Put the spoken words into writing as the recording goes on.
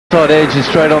Side edge and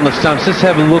straight on the stumps. Just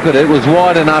have a look at it. It was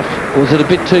wide enough. Was it a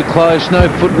bit too close? No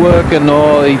footwork, and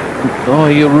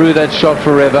he'll rue that shot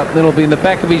forever. It'll be in the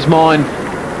back of his mind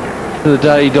to the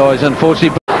day he dies,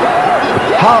 unfortunately.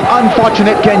 How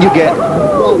unfortunate can you get?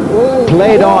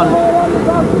 Played on.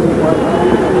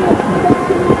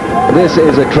 This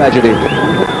is a tragedy.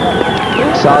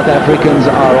 South Africans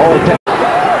are all...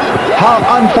 How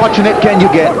unfortunate can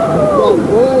you get?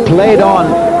 Played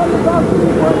on.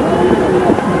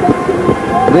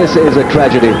 This is a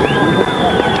tragedy.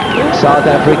 South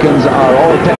Africans are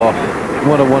all...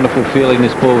 What a wonderful feeling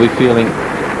this ball will be feeling.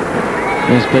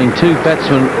 There's been two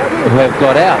batsmen who have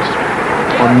got out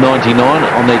on 99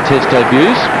 on their test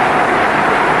debuts.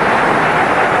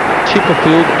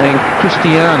 Chipperfield and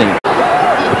Christiani.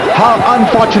 How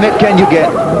unfortunate can you get?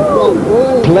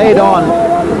 Played on.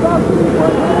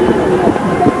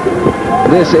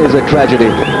 This is a tragedy.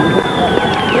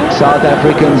 South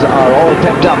Africans are all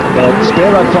pepped up, but spare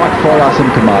a thought for Asim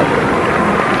Kamal.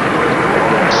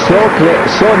 So clear,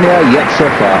 so near, yet so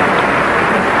far.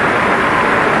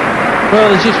 Well,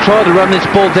 he's just tried to run this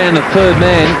ball down the third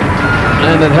man,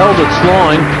 and it held its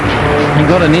line. He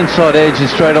got an inside edge and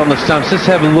straight on the stumps. Just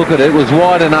have a look at it. It was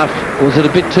wide enough. Was it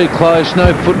a bit too close?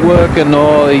 No footwork, and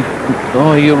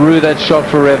he'll rue that shot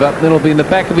forever. It'll be in the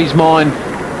back of his mind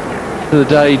to the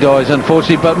day he dies,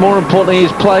 unfortunately. But more importantly,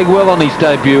 he's played well on his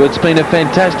debut. It's been a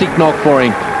fantastic knock for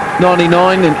him.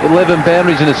 99 and 11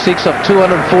 boundaries and a 6 off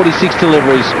 246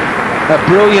 deliveries. A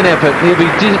brilliant effort. He'll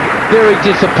be very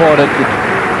disappointed.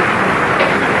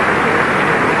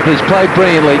 He's played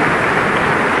brilliantly.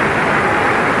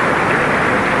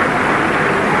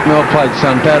 Well played,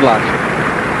 son. Bad luck.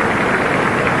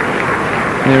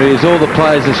 There he is. All the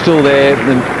players are still there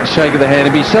and shaking the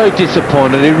hand. He'll be so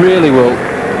disappointed. He really will.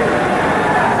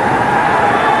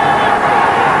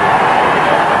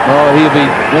 Oh, he'll be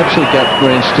absolutely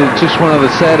gut-wrenched. It's just one of the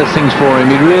saddest things for him.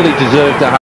 He really deserved to